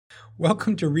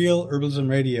Welcome to Real Herbalism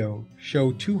Radio,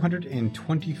 show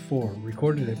 224,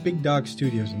 recorded at Big Dog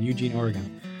Studios in Eugene,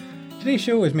 Oregon. Today's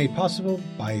show is made possible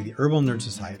by the Herbal Nerd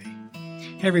Society.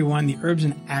 Hey everyone, the Herbs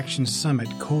in Action Summit,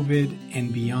 COVID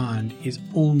and Beyond, is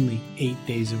only 8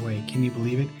 days away. Can you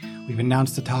believe it? We've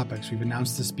announced the topics, we've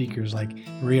announced the speakers like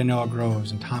Maria Noah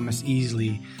Groves and Thomas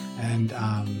Easley and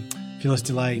Phyllis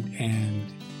Delight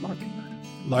and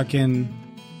Larkin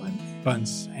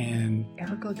Bunce and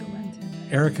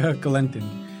Erica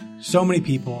Galentin. So many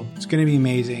people. It's going to be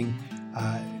amazing.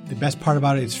 The best part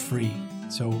about it, it's free.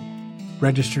 So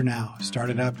register now.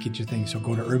 Start it up. Get your thing. So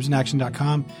go to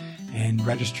herbsinaction.com and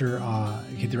register.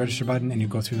 Hit the register button and you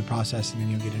go through the process and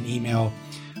then you'll get an email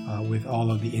with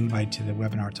all of the invite to the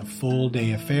webinar. It's a full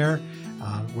day affair.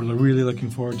 We're really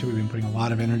looking forward to it. We've been putting a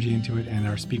lot of energy into it and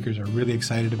our speakers are really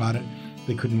excited about it.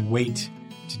 They couldn't wait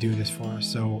to do this for us.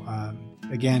 So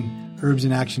again,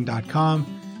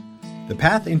 herbsinaction.com. The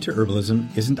path into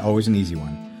herbalism isn't always an easy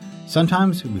one.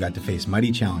 Sometimes we got to face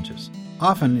mighty challenges.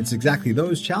 Often it's exactly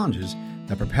those challenges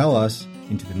that propel us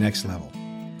into the next level.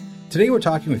 Today we're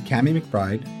talking with Cami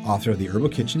McBride, author of The Herbal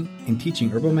Kitchen and teaching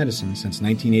herbal medicine since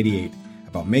 1988,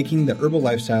 about making the herbal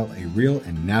lifestyle a real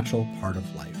and natural part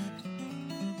of life.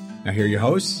 Now here are your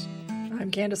hosts.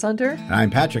 I'm Candace Hunter. And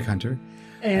I'm Patrick Hunter.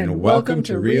 And welcome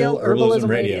to Real Herbalism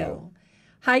Radio.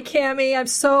 Hi, Cami. I'm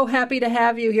so happy to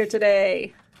have you here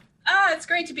today. It's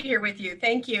great to be here with you.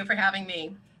 Thank you for having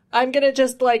me. I'm going to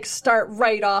just start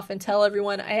right off and tell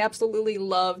everyone I absolutely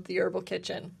loved The Herbal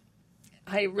Kitchen.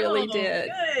 I really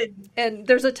did. Good. And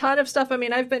there's a ton of stuff. I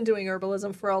mean, I've been doing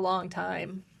herbalism for a long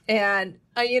time. And,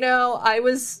 I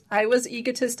was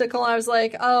egotistical. I was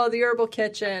like, oh, The Herbal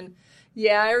Kitchen.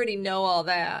 Yeah, I already know all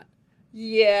that.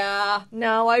 Yeah,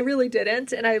 no, I really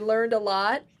didn't. And I learned a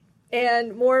lot.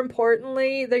 And more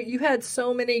importantly, that you had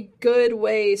so many good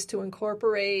ways to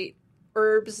incorporate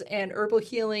herbs and herbal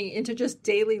healing into just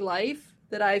daily life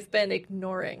that I've been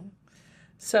ignoring.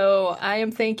 So I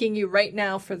am thanking you right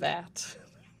now for that.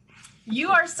 You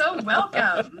are so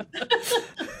welcome.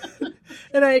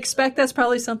 And I expect that's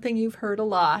probably something you've heard a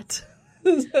lot.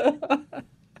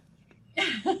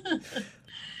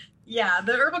 Yeah,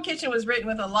 the Herbal Kitchen was written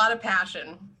with a lot of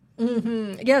passion.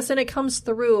 Mm-hmm. Yes, and it comes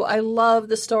through. I love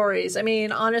the stories. I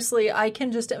mean, honestly, I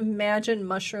can just imagine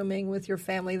mushrooming with your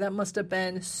family. That must have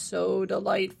been so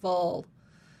delightful.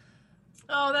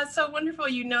 Oh, that's so wonderful.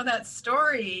 You know that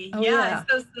story. Oh, yeah.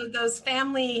 It's those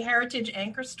family heritage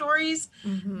anchor stories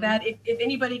that if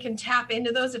anybody can tap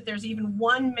into those, if there's even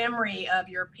one memory of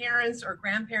your parents or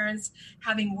grandparents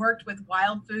having worked with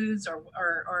wild foods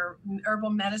or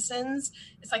herbal medicines,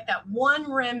 it's like that one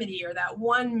remedy or that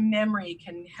one memory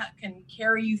can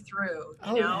carry you through,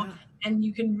 you know? Yeah. And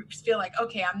you can feel like,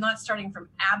 okay, I'm not starting from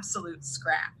absolute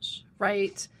scratch.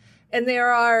 Right. And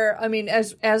there are, I mean,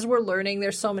 as we're learning,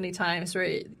 there's so many times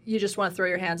where you just want to throw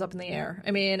your hands up in the air.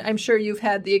 I mean, I'm sure you've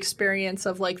had the experience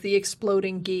of the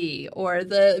exploding ghee or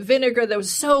the vinegar that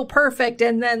was so perfect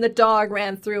and then the dog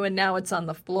ran through and now it's on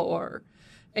the floor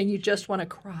and you just want to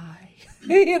cry.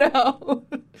 Yeah,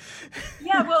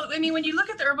 well, I mean, when you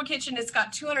look at the Herbal Kitchen, it's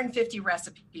got 250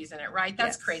 recipes in it, right?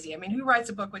 That's crazy. I mean, who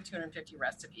writes a book with 250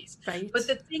 recipes? Right. But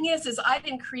the thing is I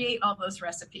didn't create all those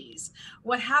recipes.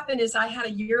 What happened is I had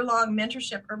a year-long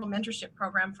herbal mentorship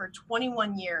program for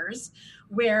 21 years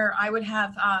where I would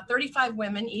have 35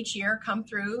 women each year come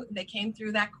through. They came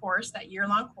through that course, that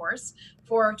year-long course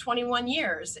for 21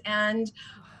 years. And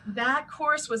that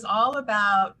course was all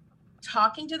about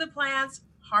talking to the plants,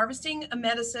 harvesting a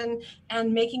medicine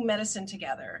and making medicine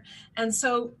together. And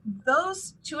so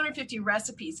those 250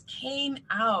 recipes came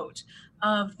out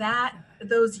of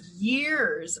those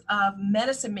years of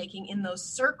medicine making in those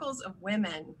circles of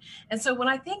women. And so when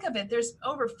I think of it, there's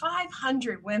over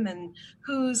 500 women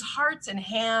whose hearts and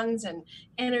hands and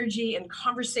energy and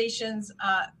conversations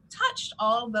touched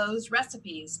all those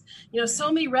recipes.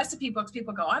 So many recipe books,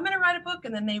 people go, I'm going to write a book,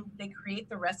 and then they create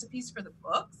the recipes for the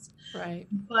books. Right.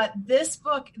 But this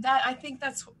book,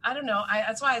 that's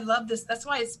why I love this. That's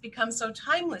why it's become so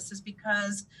timeless, is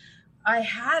because I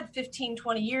had 15,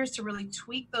 20 years to really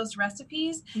tweak those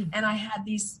recipes. And I had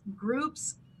these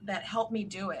groups that helped me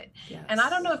do it. Yes. And I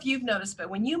don't know if you've noticed, but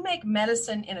when you make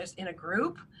medicine in a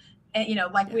group, and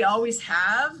we always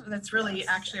have, that's really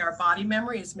actually our body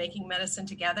memory is making medicine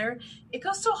together. It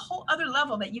goes to a whole other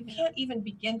level that you can't even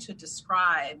begin to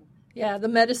describe. Yeah, the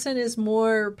medicine is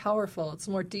more powerful. It's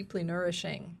more deeply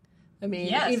nourishing. I mean,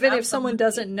 yes, even absolutely. If someone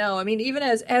doesn't know, I mean, even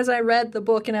as I read the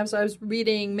book and as I was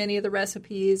reading many of the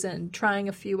recipes and trying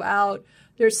a few out,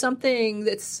 there's something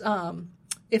that's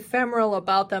ephemeral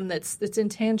about them that's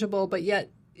intangible, but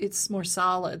yet it's more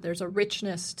solid. There's a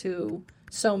richness to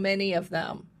so many of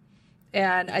them.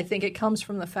 And I think it comes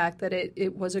from the fact that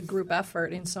it was a group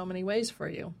effort in so many ways for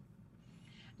you.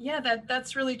 Yeah,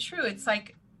 that's really true. It's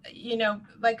like,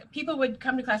 like people would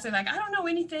come to class and like, I don't know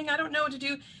anything. I don't know what to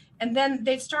do. And then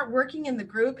they'd start working in the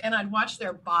group and I'd watch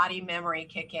their body memory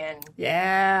kick in.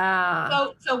 Yeah.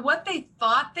 So what they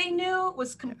thought they knew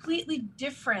was completely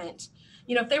different.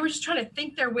 If they were just trying to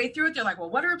think their way through it, they're like, well,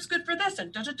 what herb's good for this?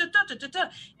 And da, da, da, da, da, da, da.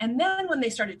 And then when they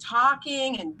started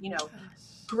talking and,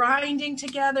 grinding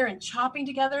together and chopping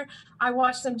together, I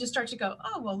watched them just start to go,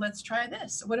 oh, well, let's try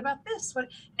this. What about this?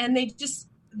 And they just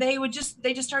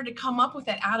started to come up with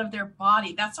it out of their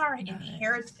body. That's our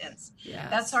inheritance. Yes.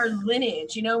 That's our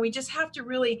lineage. We just have to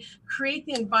really create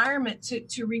the environment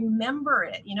to remember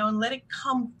it, and let it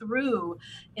come through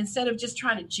instead of just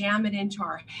trying to jam it into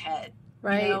our head.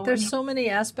 Right. There's so many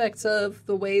aspects of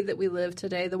the way that we live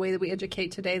today, the way that we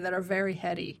educate today that are very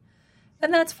heady.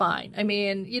 And that's fine. I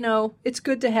mean, it's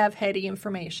good to have heady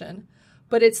information,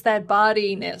 but it's that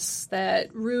bodiness,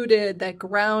 that rooted, that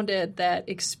grounded, that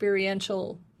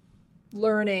experiential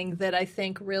learning that I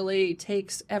think really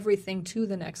takes everything to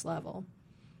the next level.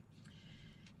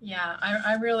 Yeah,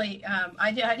 I really,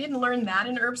 I didn't learn that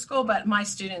in herb school, but my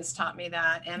students taught me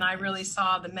that. And I really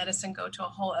saw the medicine go to a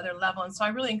whole other level. And so I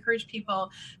really encourage people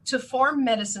to form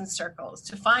medicine circles,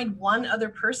 to find one other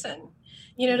person.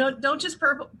 Don't just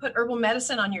put herbal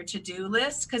medicine on your to-do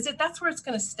list, because that's where it's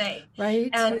going to stay. Right.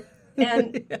 And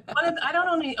I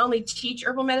don't only teach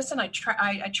herbal medicine. I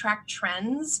track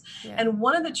trends. Yeah. And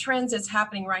one of the trends that's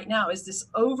happening right now is this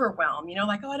overwhelm,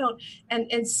 like, oh, I don't,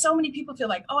 and so many people feel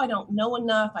like, oh, I don't know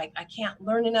enough. I can't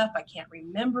learn enough. I can't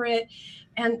remember it.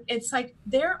 And it's like,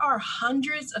 there are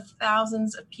hundreds of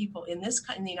thousands of people in the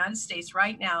United States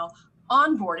right now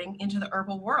onboarding into the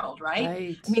herbal world,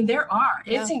 right? I mean, there are.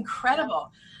 Yeah. It's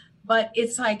incredible. But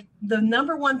it's like the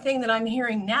number one thing that I'm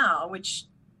hearing now, which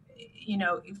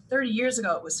 30 years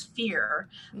ago it was fear,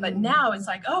 but now it's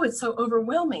like, oh, it's so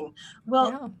overwhelming.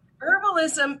 Well,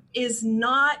 herbalism is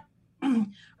a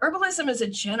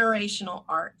generational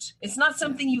art. It's not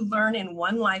something you learn in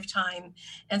one lifetime.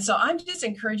 And so I'm just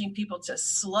encouraging people to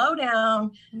slow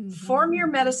down, form your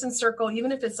medicine circle,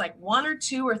 even if it's like 1 or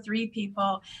 2 or 3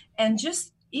 people, and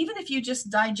even if you just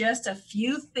digest a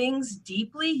few things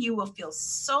deeply, you will feel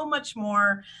so much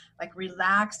more like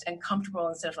relaxed and comfortable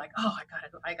instead of like, oh,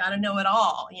 I gotta know it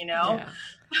all, Yeah.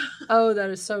 Oh,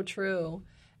 that is so true.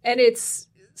 And it's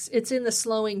in the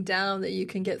slowing down that you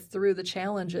can get through the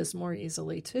challenges more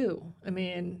easily too. I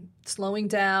mean, slowing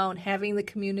down, having the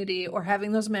community, or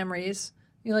having those memories.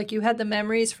 You had the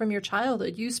memories from your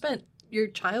childhood. You spent your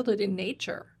childhood in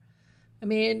nature. I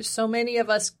mean, so many of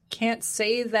us can't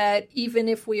say that even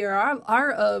if we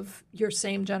are of your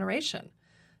same generation,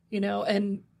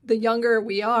 and the younger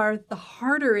we are, the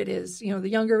harder it is.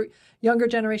 The younger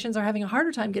generations are having a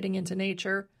harder time getting into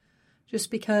nature just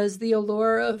because the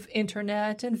allure of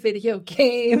internet and video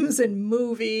games and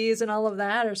movies and all of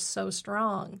that are so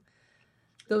strong.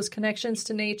 Those connections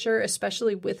to nature,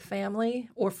 especially with family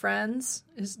or friends,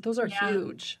 those are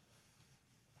huge.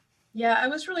 Yeah, I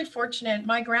was really fortunate.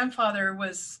 My grandfather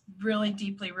was really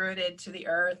deeply rooted to the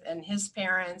earth, and his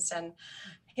parents, and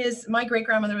my great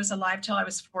grandmother was alive till I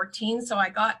was 14. So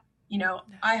I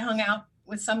hung out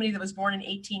with somebody that was born in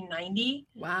 1890.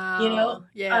 Wow.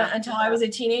 Until I was a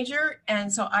teenager.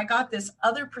 And so I got this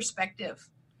other perspective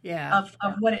of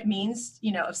what it means,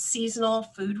 of seasonal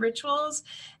food rituals.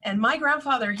 And my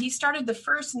grandfather, he started the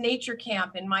first nature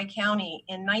camp in my county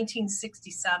in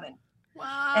 1967.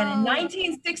 Wow. And in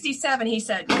 1967, he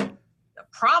said, the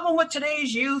problem with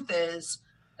today's youth is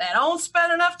they don't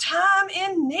spend enough time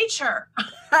in nature.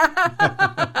 In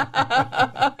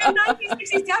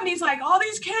 1967, he's like, all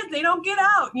these kids, they don't get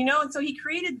out, And so he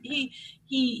created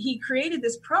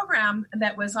this program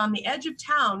that was on the edge of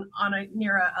town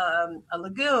near a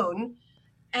lagoon.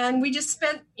 And we just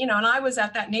spent, and I was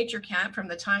at that nature camp from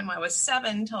the time I was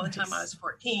 7 till the time I was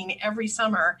 14 every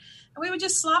summer. And we would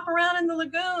just slop around in the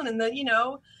lagoon and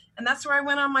and that's where I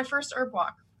went on my first herb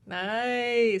walk.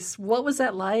 Nice. What was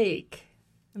that like?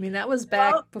 I mean, that was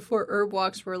back before herb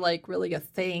walks were like really a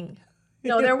thing.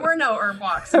 No, there were no herb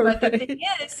walks. But the thing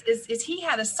is he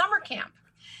had a summer camp.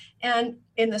 And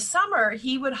in the summer,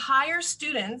 he would hire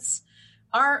students.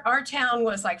 Our town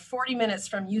was like 40 minutes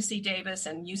from UC Davis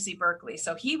and UC Berkeley.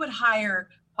 So he would hire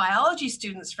biology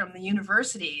students from the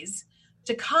universities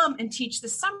to come and teach the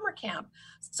summer camp.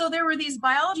 So there were these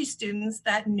biology students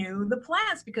that knew the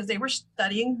plants because they were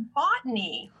studying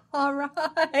botany. All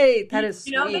right. That is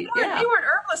sweet. They weren't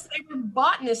herbalists. They were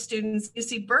botanist students at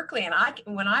UC Berkeley. And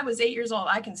when I was 8 years old,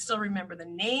 I can still remember the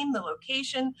name, the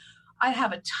location. I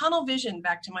have a tunnel vision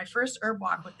back to my first herb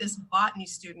walk with this botany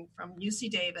student from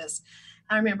UC Davis.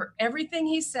 I remember everything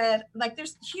he said. Like,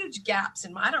 there's huge gaps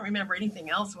in I don't remember anything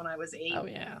else when I was 8. Oh,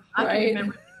 yeah. I right.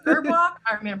 remember the herb walk.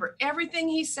 I remember everything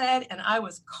he said. And I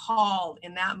was called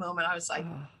in that moment. I was like,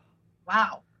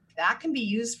 wow, that can be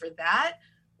used for that.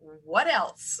 What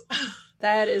else?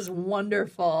 That is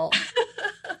wonderful.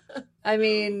 I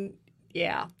mean,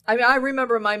 yeah. I mean, I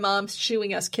remember my mom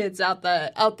shooing us kids out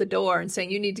the door and saying,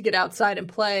 you need to get outside and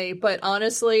play. But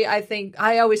honestly,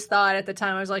 I always thought at the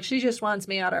time, I was like, she just wants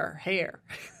me out of her hair.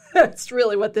 That's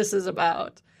really what this is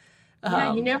about.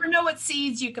 Yeah, you never know what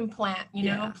seeds you can plant, you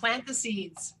know, plant the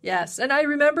seeds. Yes. And I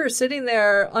remember sitting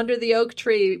there under the oak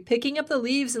tree, picking up the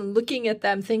leaves and looking at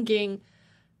them thinking,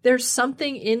 there's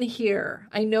something in here.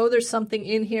 I know there's something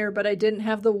in here, but I didn't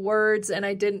have the words and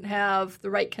I didn't have the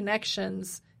right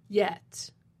connections yet.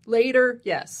 Later,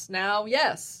 yes. Now,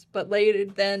 yes. But later,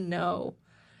 then, no.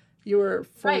 You were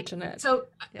fortunate. Right. So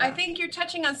I think you're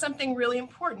touching on something really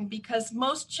important because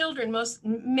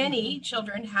many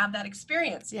children have that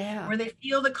experience where they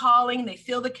feel the calling, they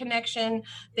feel the connection,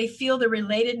 they feel the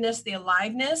relatedness, the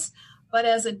aliveness. But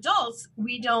as adults,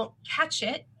 we don't catch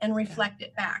it and reflect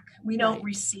it back. We don't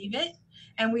receive it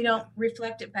and we don't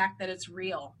reflect it back that it's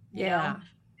real. You know?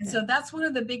 And so that's one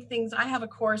of the big things. I have a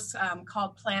course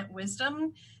called Plant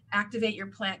Wisdom, Activate Your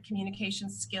Plant Communication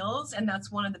Skills. And that's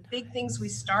one of the big things we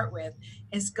start with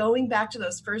is going back to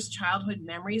those first childhood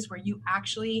memories where you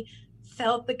actually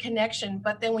felt the connection.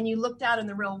 But then when you looked out in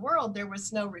the real world, there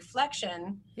was no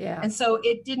reflection. Yeah. And so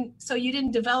you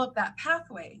didn't develop that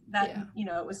pathway that, you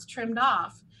know, it was trimmed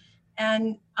off.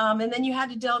 And then you had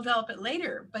to develop it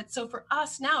later. But so for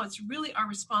us now, it's really our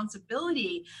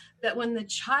responsibility that when the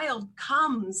child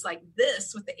comes like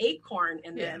this with the acorn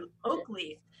and the oak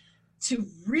leaf, to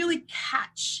really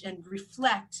catch and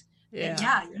reflect.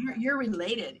 You're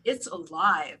related. It's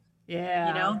alive. Yeah.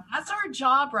 You know, that's our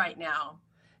job right now.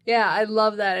 Yeah, I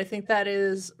love that. I think that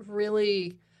is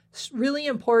really, really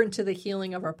important to the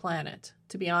healing of our planet,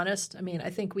 to be honest. I mean, I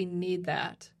think we need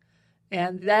that.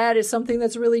 And that is something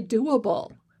that's really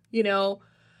doable. You know,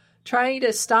 trying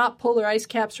to stop polar ice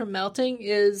caps from melting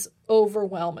is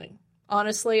overwhelming.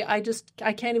 Honestly, I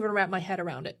can't even wrap my head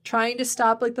around it. Trying to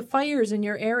stop like the fires in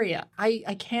your area.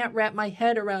 I can't wrap my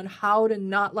head around how to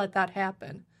not let that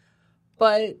happen.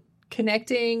 But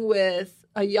connecting with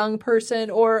a young person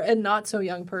or a not so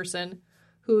young person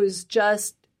who is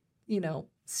just, you know,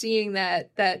 seeing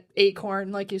that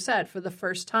acorn, like you said, for the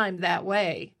first time that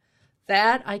way,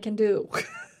 that I can do.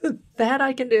 That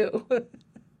I can do.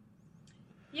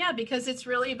 Yeah, because it's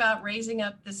really about raising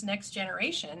up this next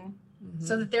generation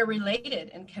so that they're related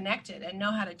and connected and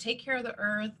know how to take care of the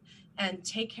earth and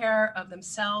take care of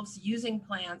themselves using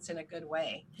plants in a good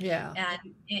way. Yeah.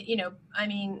 And, you know, I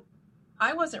mean,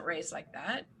 I wasn't raised like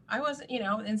that. I wasn't, you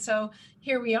know, and so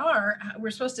here we are.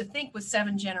 We're supposed to think with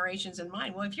 7 generations in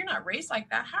mind. Well, if you're not raised like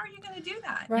that, how are you going to do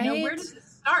that? Right. You know, where does it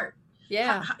start?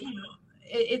 Yeah. You know,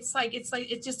 it's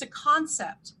just a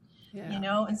concept, you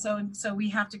know, and so we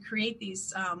have to create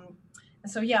these.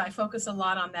 And so, I focus a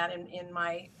lot on that in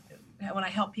my, when I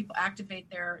help people activate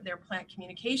their plant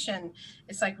communication.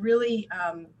 It's like really,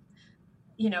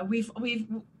 you know, we've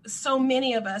so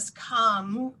many of us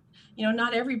come, you know,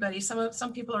 not everybody,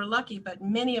 some people are lucky, but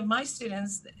many of my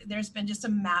students, there's been just a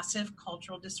massive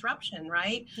cultural disruption,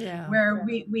 right? Yeah. Where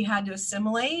we had to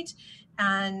assimilate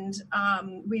and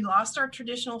we lost our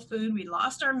traditional food, we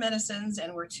lost our medicines,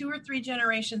 and we're 2 or 3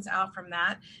 generations out from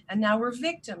that. And now we're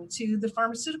victim to the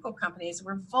pharmaceutical companies.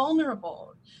 We're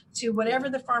vulnerable to whatever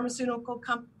the pharmaceutical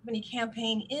company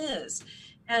campaign is.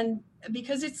 And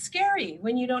because it's scary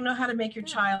when you don't know how to make your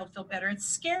child feel better. It's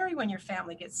scary when your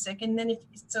family gets sick. And then if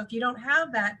you don't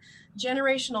have that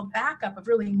generational backup of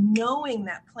really knowing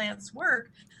that plants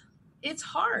work, it's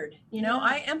hard. You know,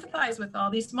 I empathize with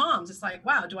all these moms. It's like,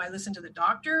 wow, do I listen to the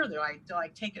doctor? Do I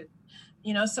take a,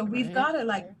 you know, so we've got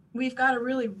to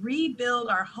really rebuild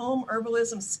our home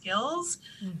herbalism skills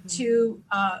to,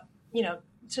 you know,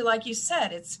 to, like you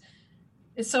said, it's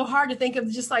so hard to think of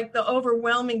just like the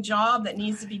overwhelming job that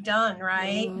needs to be done,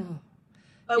 right?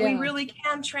 But we really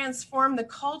can transform the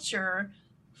culture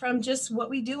from just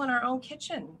what we do in our own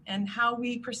kitchen and how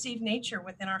we perceive nature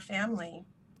within our family.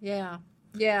 Yeah.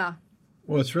 Yeah.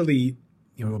 Well, it's really,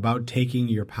 you know, about taking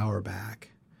your power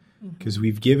back because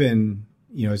we've given,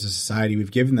 you know, as a society,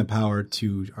 we've given the power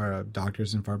to our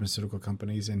doctors and pharmaceutical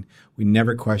companies, and we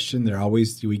never question.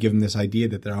 We give them this idea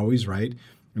that they're always right.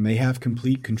 And they have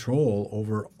complete control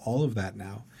over all of that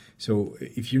now. So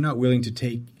if you're not willing to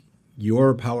take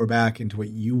your power back into what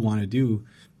you want to do,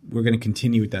 we're going to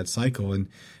continue with that cycle. And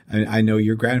I know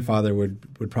your grandfather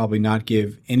would probably not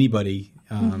give anybody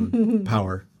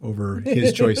power over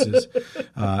his choices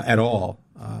at all.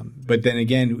 But then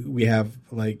again, we have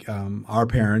like our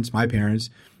parents, my parents,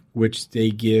 which they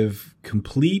give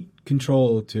complete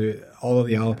control to all of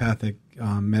the allopathic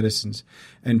medicines.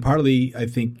 And partly, I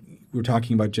think we're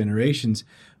talking about generations.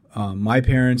 My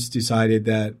parents decided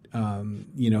that,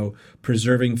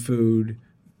 preserving food,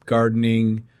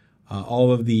 gardening,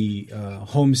 all of the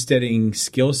homesteading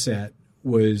skill set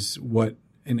was what,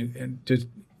 and just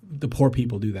the poor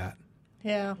people do that.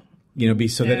 Yeah.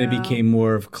 That it became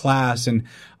more of class. And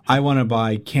I want to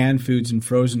buy canned foods and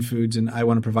frozen foods, and I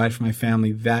want to provide for my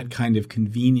family that kind of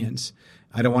convenience.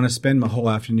 I don't want to spend my whole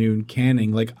afternoon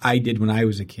canning like I did when I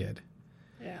was a kid.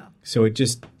 Yeah. So it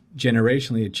just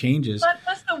generationally it changes. But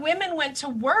plus the women went to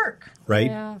work. Right.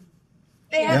 Yeah.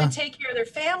 They had to take care of their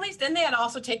families. Then they had to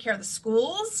also take care of the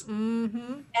schools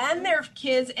and their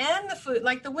kids and the food.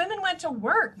 Like the women went to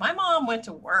work. My mom went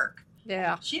to work.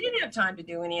 Yeah. She didn't have time to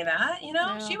do any of that.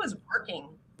 She was working.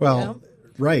 Well,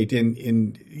 right.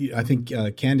 And I think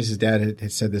Candace's dad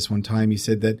had said this one time. He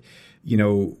said that,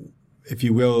 if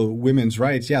you will, women's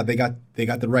rights, they got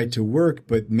the right to work,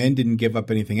 but men didn't give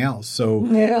up anything else. So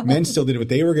men still did what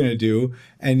they were going to do.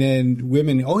 And then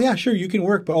women, oh, yeah, sure, you can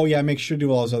work, but make sure to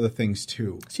do all those other things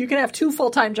too. So you can have 2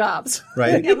 full-time jobs.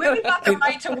 Right. Yeah, women got the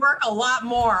right to work a lot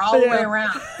more all the way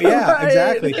around. Yeah, Right.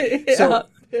 exactly.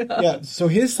 Yeah. So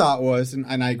his thought was,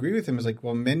 and I agree with him, is like,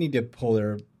 well, men need to pull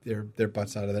their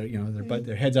butts out of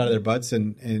their heads out of their butts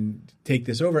and take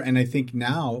this over. And I think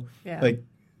now, like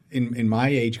in my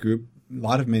age group, a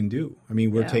lot of men do. I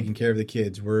mean, we're taking care of the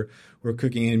kids. We're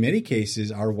cooking. In many cases,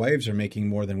 our wives are making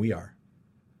more than we are.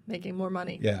 Making more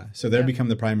money. Yeah. So they're become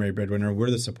the primary breadwinner.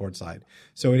 We're the support side.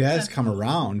 So it has come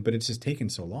around, but it's just taken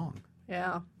so long.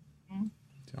 Yeah.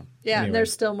 So, yeah, and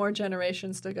there's still more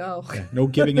generations to go. Yeah, no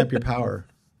giving up your power.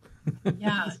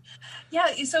 Yeah.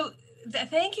 So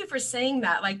thank you for saying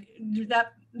that. Like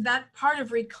that part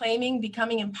of reclaiming,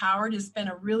 becoming empowered has been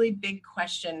a really big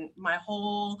question my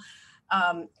whole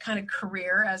kind of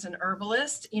career as an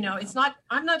herbalist.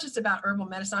 I'm not just about herbal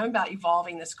medicine. I'm about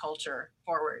evolving this culture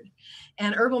forward,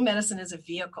 and herbal medicine is a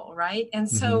vehicle. Right. And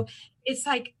so it's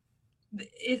like,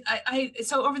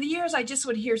 so over the years, I just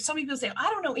would hear some people say, I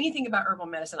don't know anything about herbal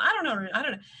medicine. I don't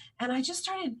know. And I just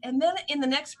started, and then in the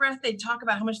next breath, they'd talk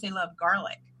about how much they love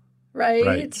garlic. Right.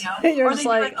 You're or just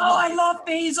like, oh, I love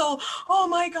basil. Oh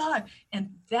my God.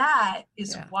 And that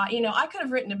is why, I could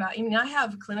have written about, I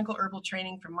have clinical herbal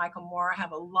training from Michael Moore. I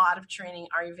have a lot of training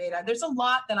Ayurveda. There's a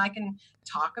lot that I can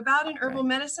talk about in herbal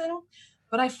medicine,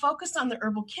 but I focused on the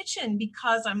herbal kitchen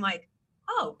because I'm like,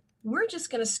 oh, we're just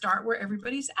going to start where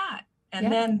everybody's at.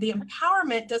 And then the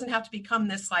empowerment doesn't have to become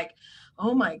this like,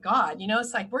 oh my God,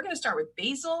 it's like, we're going to start with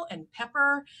basil and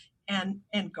pepper and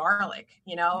garlic,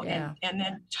 and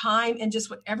then thyme and just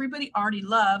what everybody already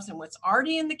loves and what's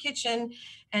already in the kitchen.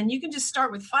 And you can just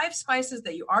start with 5 spices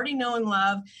that you already know and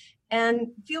love and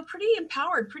feel pretty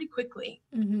empowered pretty quickly.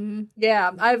 Mm-hmm.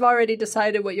 Yeah. I've already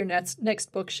decided what your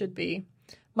next book should be.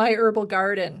 My Herbal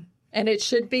Garden. And it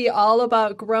should be all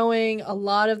about growing a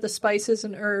lot of the spices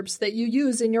and herbs that you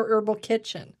use in your herbal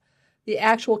kitchen, the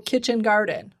actual kitchen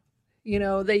garden.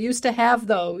 They used to have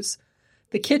those.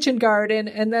 The kitchen garden,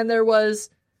 and then there was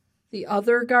the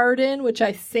other garden, which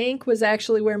I think was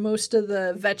actually where most of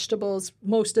the vegetables,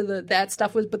 that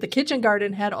stuff was. But the kitchen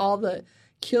garden had all the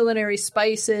culinary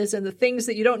spices and the things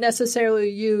that you don't necessarily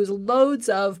use loads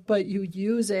of, but you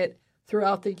use it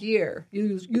throughout the year.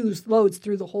 You use loads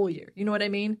through the whole year. You know what I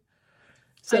mean?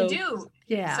 So, I do.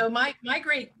 Yeah. So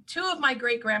two of my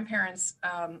great grandparents,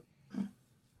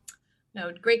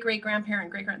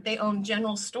 great-great-grandparent, they owned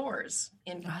general stores.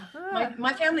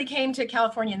 My family came to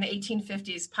California in the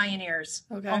 1850s, pioneers,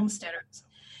 homesteaders.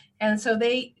 And so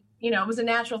they, it was a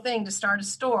natural thing to start a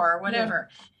store or whatever.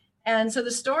 Yeah. And so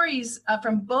the stories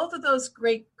from both of those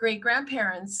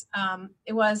great-grandparents,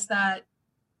 it was that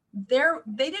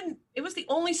it was the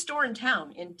only store in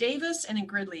town, in Davis and in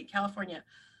Gridley, California.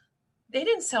 They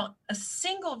didn't sell a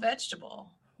single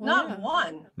vegetable. Not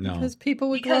one. No. Because people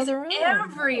would grow their own.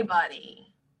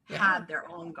 Everybody had their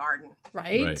own garden.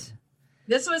 Right?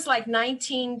 This was like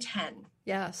 1910.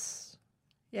 Yes.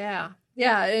 Yeah.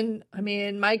 Yeah. And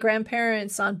my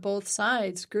grandparents on both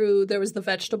sides there was the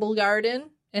vegetable garden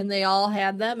and they all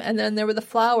had them. And then there were the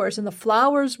flowers, and the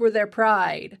flowers were their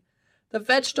pride. The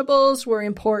vegetables were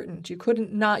important. You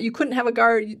couldn't have a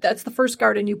garden. That's the first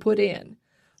garden you put in.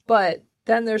 But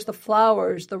Then there's the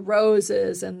flowers, the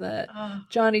roses and the Oh,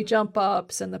 Johnny jump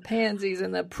ups and the pansies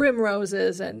and the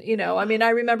primroses. And, I mean, I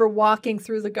remember walking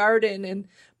through the garden and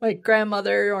my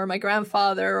grandmother or my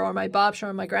grandfather or my Bobsha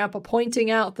or my grandpa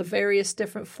pointing out the various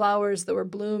different flowers that were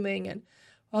blooming. And,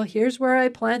 well, here's where I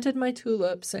planted my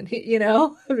tulips. And,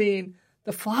 I mean,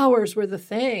 the flowers were the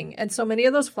thing. And so many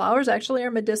of those flowers actually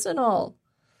are medicinal.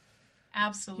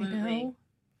 absolutely.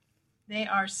 They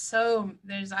are so,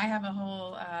 I have a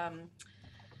whole,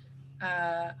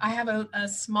 I have a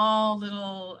small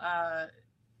little,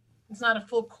 it's not a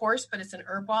full course, but it's an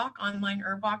herb walk, online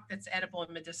herb walk that's edible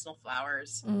and medicinal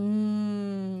flowers.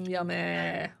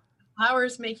 Yummy.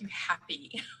 Flowers make you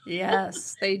happy.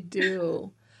 Yes, they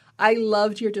do. I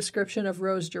loved your description of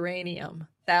rose geranium.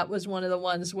 That was one of the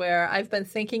ones where I've been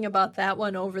thinking about that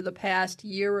one over the past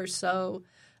year or so.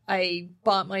 I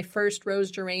bought my first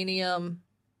rose geranium,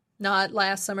 not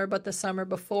last summer, but the summer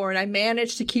before, and I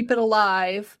managed to keep it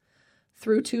alive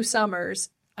through 2 summers.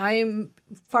 I'm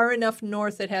far enough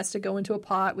north it has to go into a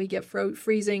pot. We get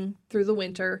freezing through the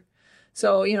winter.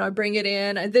 So, I bring it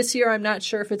in. This year, I'm not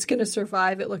sure if it's going to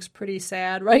survive. It looks pretty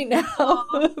sad right now.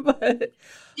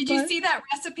 Did you see that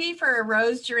recipe for a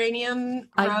rose geranium,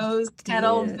 rose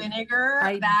petal vinegar?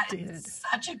 That is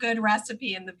such a good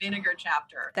recipe in the vinegar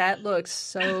chapter. That looks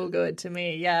so good to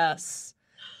me. Yes.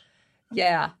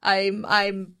 Yeah,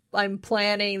 I'm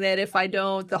planning that if I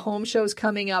don't, the home show's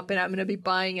coming up, and I'm going to be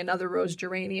buying another rose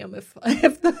geranium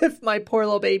if my poor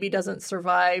little baby doesn't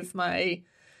survive my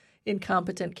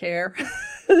incompetent care.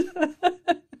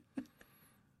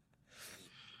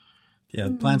 Yeah,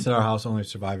 plants at our house only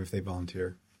survive if they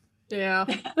volunteer. Yeah.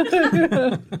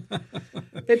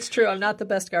 It's true. I'm not the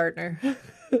best gardener.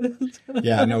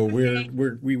 Yeah, no,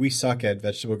 we suck at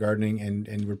vegetable gardening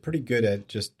and we're pretty good at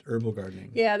just herbal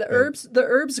gardening. Yeah, the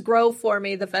herbs grow for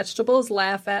me. The vegetables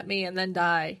laugh at me and then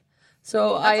die.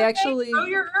 So That's I okay. actually grow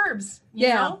your herbs. You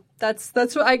Yeah, know? that's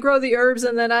what I grow the herbs,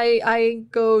 and then I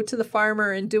go to the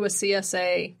farmer and do a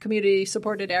CSA, community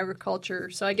supported agriculture.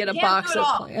 So I get a box of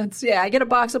plants. Yeah, I get a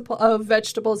box of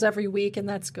vegetables every week, and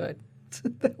that's good.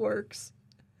 That works.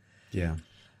 Yeah.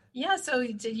 Yeah, so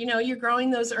you're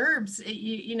growing those herbs.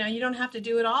 You don't have to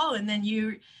do it all, and then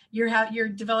you're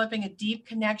developing a deep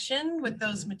connection with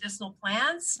those medicinal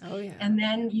plants. Oh yeah. And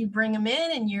then you bring them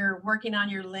in, and you're working on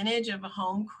your lineage of a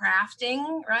home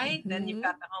crafting, right? Mm-hmm. Then you've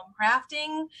got the home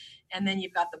crafting, and then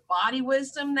you've got the body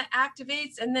wisdom that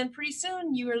activates, and then pretty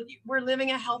soon we're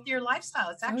living a healthier lifestyle.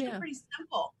 It's actually pretty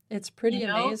simple. It's pretty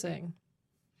amazing.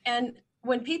 And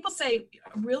when people say,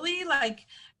 really, like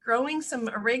growing some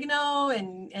oregano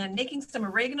and making some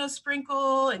oregano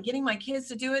sprinkle and getting my kids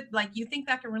to do it, like, you think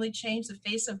that can really change the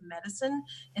face of medicine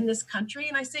in this country?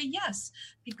 And I say yes,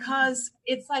 because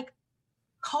it's like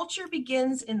culture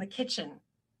begins in the kitchen,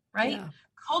 right? Yeah.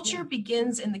 Culture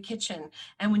begins in the kitchen.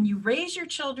 And when you raise your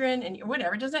children, and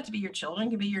whatever, it doesn't have to be your children, it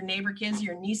can be your neighbor kids,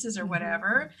 your nieces, or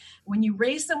whatever. When you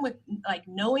raise them with like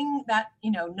knowing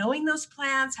knowing those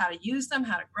plants, how to use them,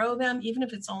 how to grow them, even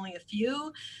if it's only a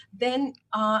few, then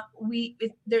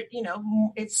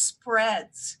it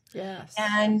spreads. Yes.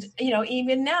 And,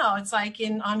 even now it's like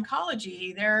in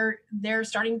oncology, they're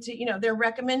starting to, they're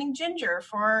recommending ginger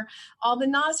for all the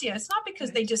nausea. It's not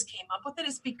because they just came up with it.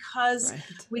 It's because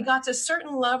we got to a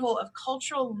certain level of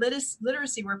cultural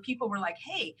literacy where people were like,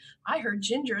 hey, I heard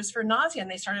ginger is for nausea. And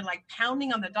they started like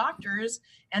pounding on the doctors.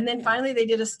 And then finally they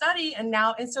did a study. And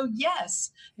so,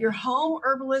 yes, your home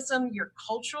herbalism, your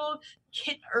cultural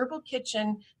herbal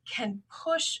kitchen can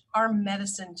push our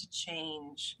medicine to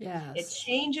change. Yes. It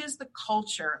changes the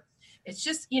culture. It's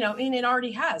just, and it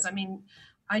already has. I mean,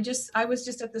 I was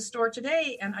just at the store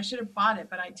today, and I should have bought it,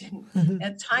 but I didn't.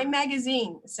 And Time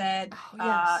magazine said,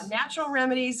 natural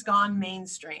remedies gone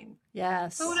mainstream.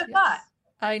 Yes. Who would have thought?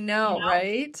 I know,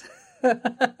 right?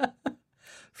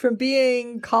 From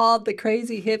being called the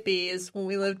crazy hippies when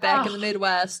we lived back in the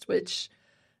Midwest, which,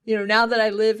 now that I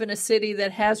live in a city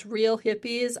that has real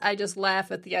hippies, I just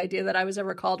laugh at the idea that I was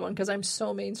ever called one because I'm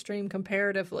so mainstream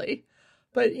comparatively.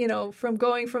 But, from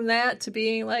going from that to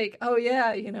being like, oh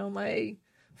yeah, my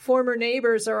former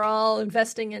neighbors are all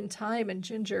investing in thyme and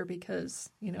ginger because,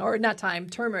 or not thyme,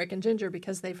 turmeric and ginger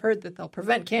because they've heard that they'll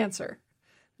prevent cancer.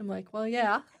 I'm like, well,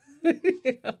 yeah.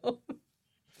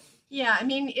 Yeah, I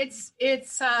mean, it's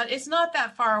not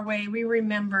that far away.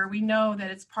 We know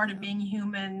that it's part of being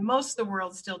human. Most of the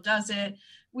world still does it.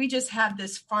 We just have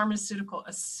this pharmaceutical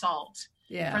assault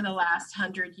for the last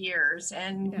 100 years.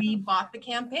 And we bought the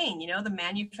campaign, the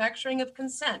manufacturing of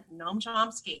consent, Noam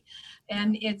Chomsky.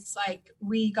 And it's like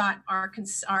we got our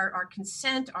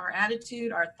consent, our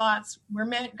attitude, our thoughts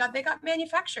they got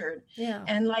manufactured. Yeah.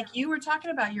 And like you were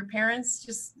talking about, your parents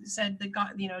just said that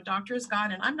God, doctors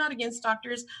God, and I'm not against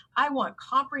doctors. I want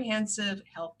comprehensive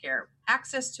healthcare,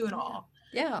 access to it all.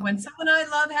 Yeah. When someone I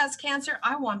love has cancer,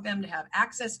 I want them to have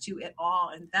access to it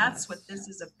all. And that's what this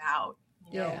is about.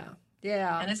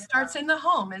 Yeah. And it starts in the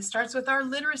home. It starts with our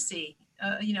literacy,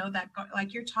 that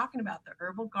like you're talking about, the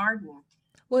herbal garden.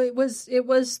 Well, it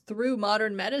was through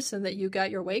modern medicine that you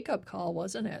got your wake up call,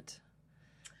 wasn't it?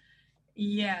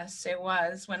 Yes, it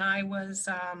was. When I was,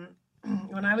 I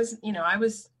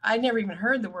never even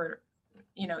heard the word,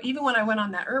 even when I went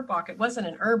on that herb walk, it wasn't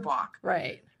an herb walk.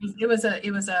 Right. It was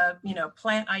a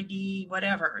plant ID,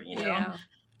 whatever, Yeah.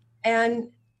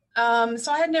 And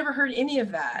so I had never heard any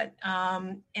of that.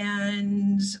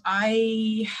 And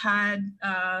I had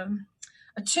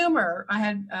a tumor I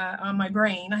had on my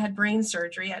brain. I had brain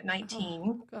surgery at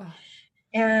 19. Oh,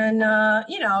 and,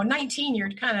 19,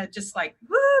 you're kind of just like,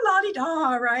 woo,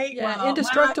 la-di-da, right? Yeah, well,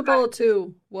 indestructible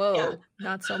too. Whoa,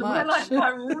 not so much. My life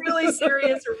got really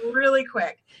serious really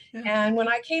quick. Yeah. And when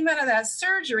I came out of that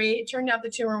surgery, it turned out the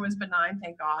tumor was benign,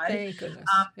 thank God. Thank goodness.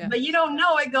 But you don't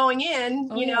know it going in,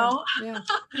 know. Yeah.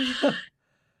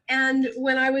 And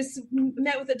when I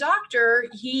met with the doctor,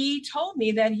 he told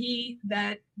me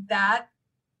that that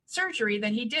surgery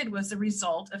that he did was the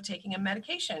result of taking a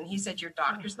medication. He said, your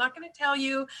doctor's not going to tell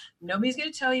you, nobody's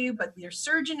going to tell you, but your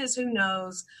surgeon is who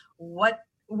knows what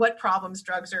problems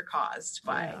drugs are caused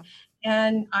by. Yeah.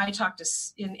 And I talked to,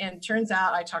 and turns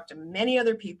out I talked to many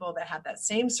other people that had that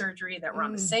same surgery, that were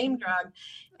on the same drug.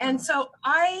 And so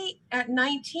I, at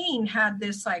 19, had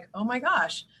this like, oh my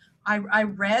gosh, I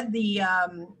read the,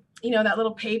 that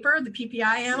little paper, the PPI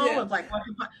animal of like,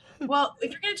 well,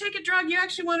 if you're going to take a drug, you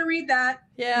actually want to read that.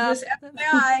 Yeah. This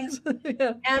FYI.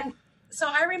 Yeah. And so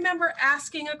I remember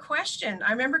asking a question.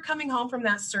 I remember coming home from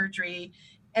that surgery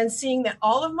and seeing that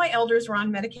all of my elders were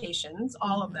on medications,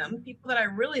 all of them, people that I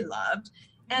really loved.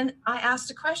 And I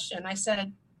asked a question. I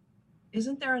said,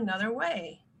 isn't there another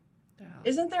way? Yeah.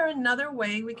 Isn't there another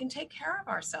way we can take care of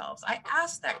ourselves? I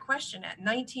asked that question at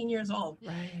 19 years old.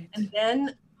 Right. And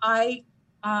then I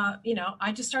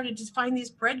just started to find these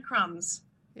breadcrumbs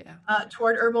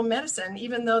toward herbal medicine,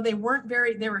 even though they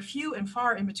were few and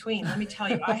far in between. Let me tell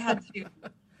you, I had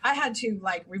to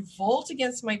like revolt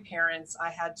against my parents.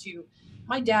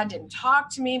 My dad didn't talk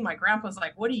to me. My grandpa was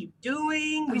like, what are you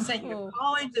doing? We sent you to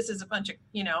college. This is a bunch of,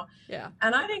 Yeah.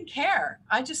 And I didn't care.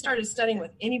 I just started studying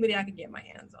with anybody I could get my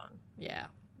hands on. Yeah.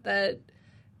 That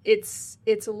it's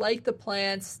like the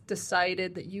plants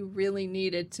decided that you really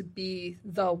needed to be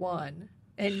the one.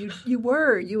 And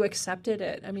you accepted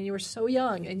it. I mean, you were so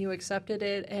young and you accepted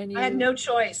it, and I had no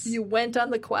choice. You went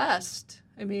on the quest.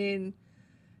 I mean,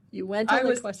 you went on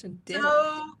the quest and did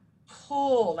it.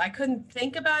 Pulled. I couldn't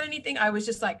think about anything. I was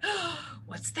just like, oh,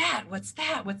 what's that? What's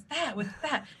that? What's that? What's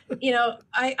that?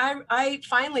 I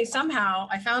finally somehow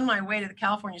I found my way to the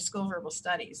California School of Herbal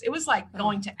Studies. It was like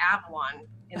going to Avalon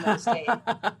in those days.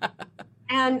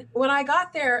 And when I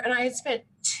got there and I had spent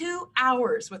 2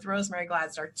 hours with Rosemary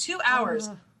Gladstar, 2 hours,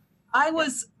 I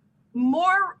was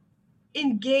more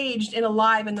engaged and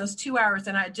alive in those 2 hours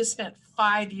than I had just spent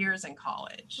 5 years in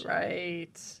college.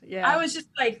 Right. Yeah. I was just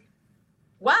like,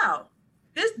 wow,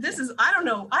 this is, I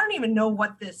don't even know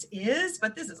what this is,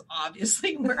 but this is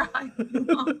obviously where I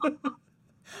belong.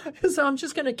 So I'm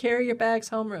just going to carry your bags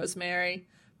home, Rosemary,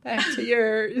 back to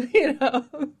your,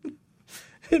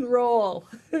 and roll.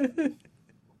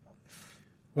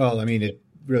 Well, I mean, it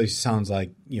really sounds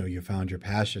like, you found your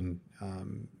passion,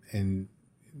 and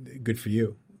good for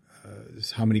you.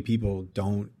 How many people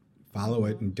don't follow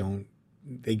it and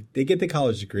they get the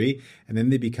college degree and then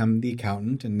they become the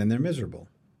accountant and then they're miserable.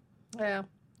 Yeah.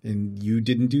 And you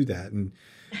didn't do that. And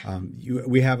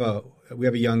we have a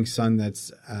young son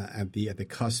that's at the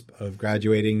cusp of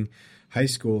graduating high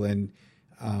school, and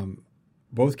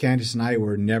both Candace and I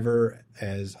were never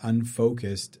as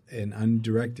unfocused and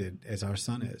undirected as our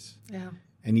son is. Yeah.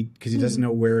 And because he doesn't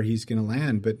know where he's going to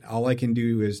land, but all I can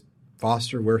do is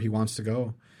foster where he wants to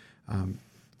go.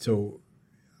 So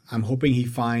I'm hoping he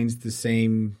finds the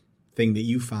same thing that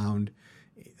you found,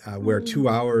 where 2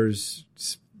 hours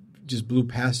just blew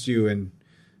past you and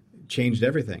changed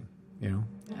everything, Yeah.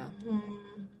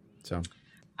 So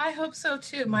I hope so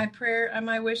too. My prayer,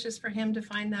 my wish is for him to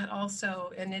find that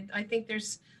also. And I think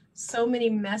there's so many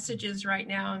messages right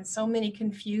now and so many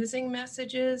confusing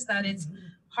messages that it's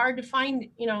hard to find,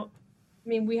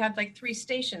 we had like 3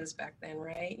 stations back then,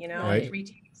 right? Right. 3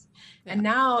 teams. And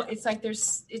now it's like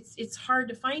it's hard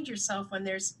to find yourself when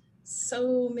there's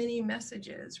so many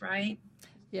messages, right?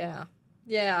 Yeah.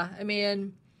 Yeah. I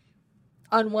mean,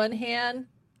 on one hand,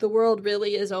 the world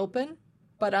really is open,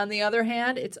 but on the other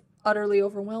hand, it's utterly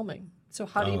overwhelming. So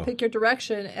how do you pick your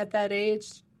direction at that age?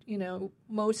 You know,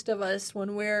 most of us,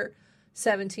 when we're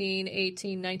 17,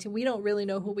 18, 19, we don't really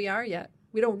know who we are yet.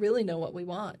 We don't really know what we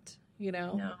want, you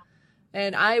know? No.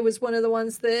 And I was one of the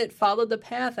ones that followed the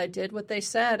path. I did what they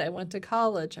said. I went to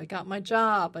college. I got my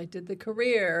job. I did the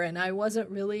career. And I wasn't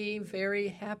really very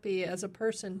happy as a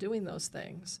person doing those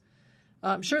things.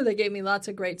 I'm sure they gave me lots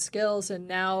of great skills. And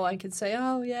now I can say,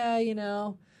 oh, yeah, you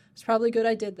know, it's probably good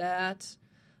I did that.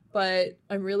 But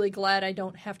I'm really glad I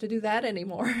don't have to do that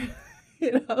anymore.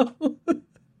 You know?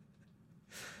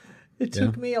 It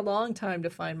took me a long time to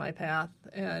find my path.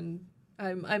 And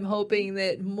I'm hoping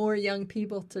that more young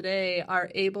people today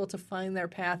are able to find their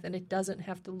path, and it doesn't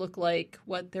have to look like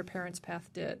what their parents' path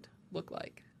did look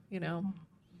like, you know?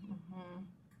 Mm-hmm.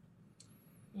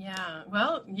 Yeah.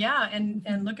 Well, yeah.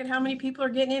 And look at how many people are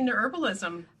getting into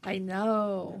herbalism. I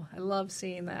know. I love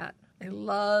seeing that. I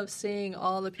love seeing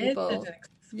all the people,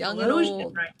 young and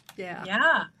old. Right? Yeah.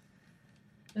 Yeah.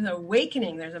 There's an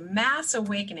awakening. There's a mass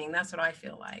awakening. That's what I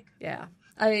feel like. Yeah.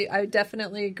 I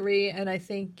definitely agree, and I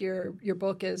think your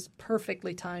book is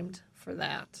perfectly timed for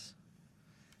that.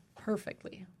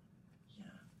 Perfectly.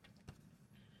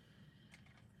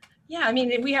 Yeah, I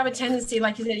mean, we have a tendency,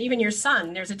 like you said, even your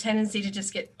son, there's a tendency to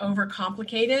just get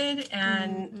overcomplicated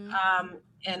and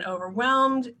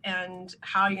overwhelmed, and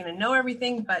how you're going to know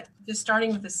everything. But just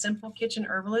starting with a simple kitchen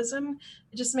herbalism,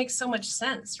 it just makes so much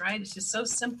sense, right? It's just so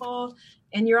simple,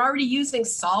 and you're already using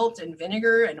salt and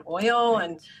vinegar and oil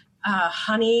and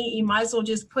honey. You might as well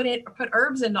just put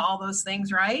herbs into all those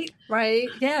things, right? Right.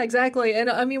 Yeah, exactly. And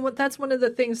I mean, that's one of the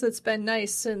things that's been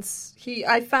nice since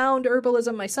I found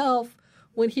herbalism myself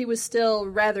when he was still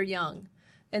rather young.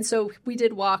 And so we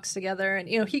did walks together, and,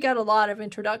 you know, he got a lot of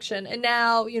introduction, and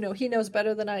now, you know, he knows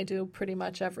better than I do pretty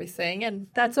much everything, and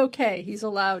that's okay. He's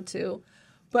allowed to.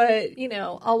 But, you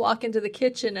know, I'll walk into the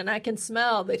kitchen and I can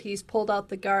smell that he's pulled out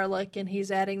the garlic and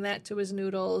he's adding that to his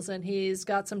noodles, and he's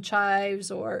got some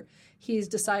chives, or he's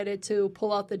decided to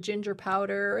pull out the ginger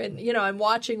powder. And, you know, I'm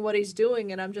watching what he's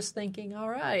doing, and I'm just thinking, all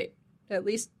right, at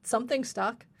least something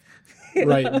stuck.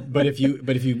 Right. But if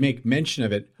you make mention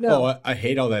of it, I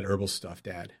hate all that herbal stuff,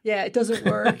 Dad. Yeah, it doesn't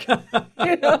work.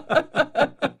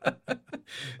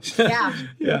 Yeah.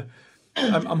 Yeah.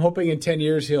 I'm hoping in 10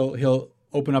 years he'll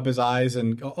open up his eyes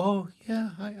and go, oh,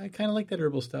 yeah, I kind of like that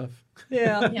herbal stuff.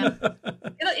 Yeah. Yeah.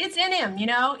 It's in him, you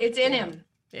know, it's in him.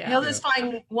 Yeah. He'll just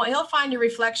he'll find a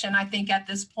reflection, I think, at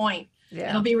this point. Yeah.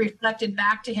 It'll be reflected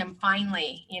back to him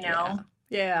finally, you know.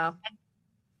 Yeah.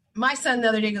 My son the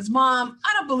other day goes, Mom,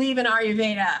 I don't believe in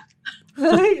Ayurveda.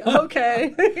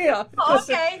 Okay. Yeah. Oh,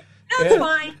 okay. That's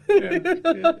fine.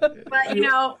 Yeah. But, you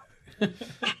know.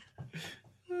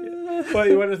 Well,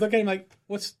 you want to look at him like,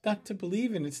 what's not to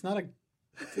believe in? It's not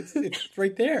it's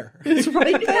right there. It's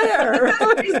right there.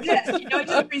 Resist, you know,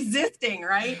 just resisting,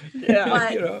 right? Yeah.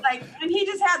 But, you know. like, when he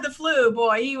just had the flu,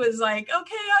 boy, he was like,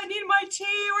 okay, I need my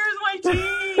tea. Where's my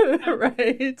tea?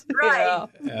 Right. Right.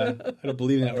 Yeah, I don't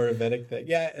believe in that Ayurvedic thing.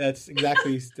 Yeah, that's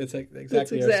exactly our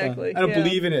son. I don't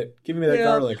believe in it. Give me that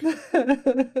garlic.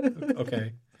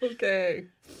 Okay. Okay.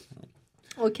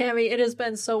 Well, Cami, it has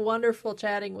been so wonderful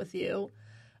chatting with you.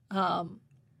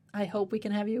 I hope we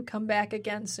can have you come back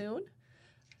again soon.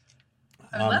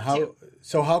 I'd love to.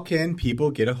 So how can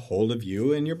people get a hold of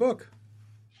you and your book?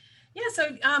 Yeah,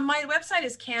 so my website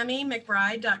is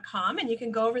CamiMcBride.com, and you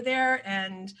can go over there,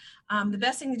 and the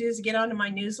best thing to do is to get onto my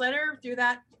newsletter. Through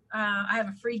that, I have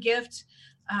a free gift,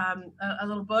 a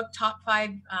little book, Top 5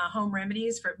 Home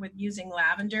Remedies with using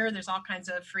lavender. There's all kinds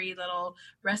of free little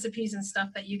recipes and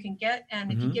stuff that you can get.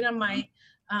 And if you get on my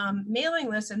mailing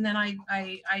list, and then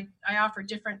I offer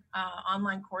different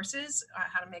online courses,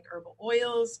 how to make herbal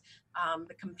oils,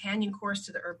 the companion course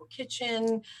to the herbal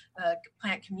kitchen,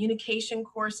 plant communication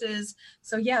courses.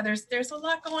 So yeah, there's a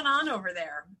lot going on over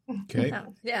there. Okay.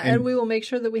 Yeah, and we will make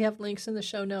sure that we have links in the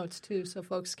show notes too, so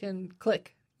folks can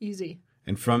click easy.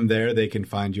 And from there, they can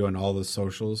find you on all the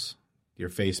socials, your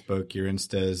Facebook, your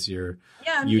Instas, your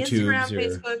YouTube, Instagram,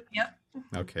 Facebook. Yep.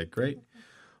 Okay, great.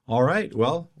 All right.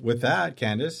 Well, with that,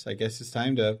 Candace, I guess it's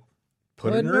time to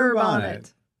put an herb on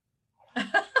it.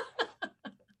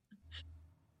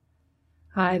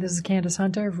 Hi, this is Candace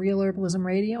Hunter of Real Herbalism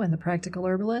Radio and The Practical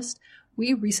Herbalist.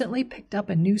 We recently picked up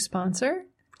a new sponsor.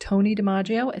 Tony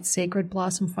DiMaggio at Sacred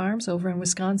Blossom Farms over in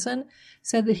Wisconsin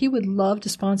said that he would love to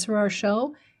sponsor our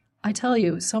show. I tell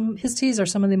you, his teas are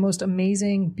some of the most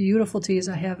amazing, beautiful teas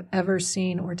I have ever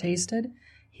seen or tasted.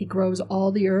 He grows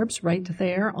all the herbs right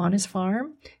there on his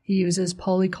farm. He uses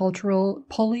polyculture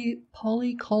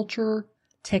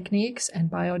techniques and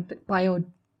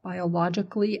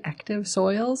biologically active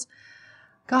soils.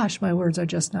 Gosh, my words are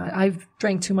just not. I've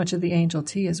drank too much of the angel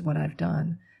tea is what I've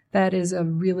done. That is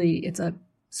it's a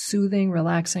soothing,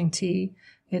 relaxing tea.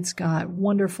 It's got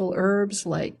wonderful herbs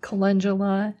like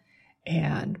calendula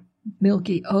and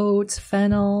milky oats,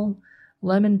 fennel,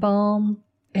 lemon balm.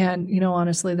 And,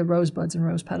 honestly, the rosebuds and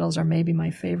rose petals are maybe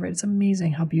my favorite. It's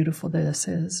amazing how beautiful this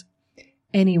is.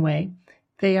 Anyway,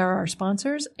 they are our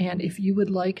sponsors, and if you would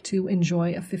like to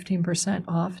enjoy a 15%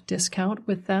 off discount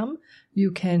with them,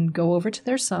 you can go over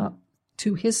to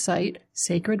his site,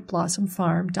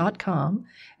 sacredblossomfarm.com,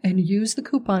 and use the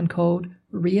coupon code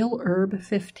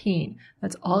REALHERB15.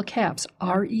 That's all caps,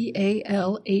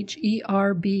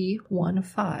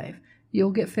 REALHERB15.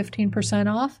 You'll get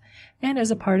 15% off, and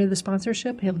as a part of the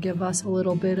sponsorship, he'll give us a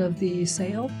little bit of the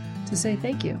sale to say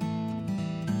thank you.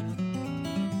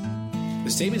 The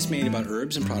statements made about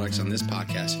herbs and products on this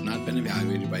podcast have not been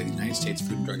evaluated by the United States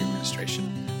Food and Drug Administration,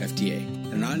 FDA,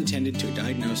 and are not intended to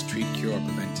diagnose, treat, cure, or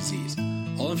prevent disease.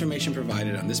 All information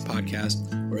provided on this podcast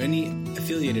or any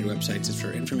affiliated websites is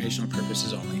for informational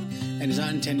purposes only and is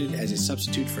not intended as a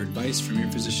substitute for advice from your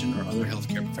physician or other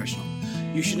healthcare professional.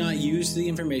 You should not use the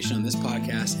information on this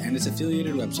podcast and its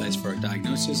affiliated websites for a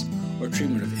diagnosis or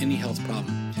treatment of any health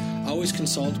problem. Always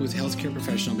consult with a healthcare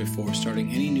professional before starting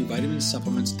any new vitamins,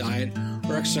 supplements, diet,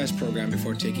 or exercise program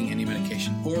before taking any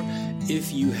medication, or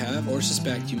if you have or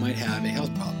suspect you might have a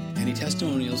health problem. Any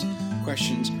testimonials,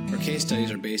 questions, or case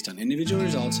studies are based on individual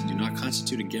results and do not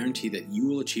constitute a guarantee that you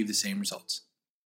will achieve the same results.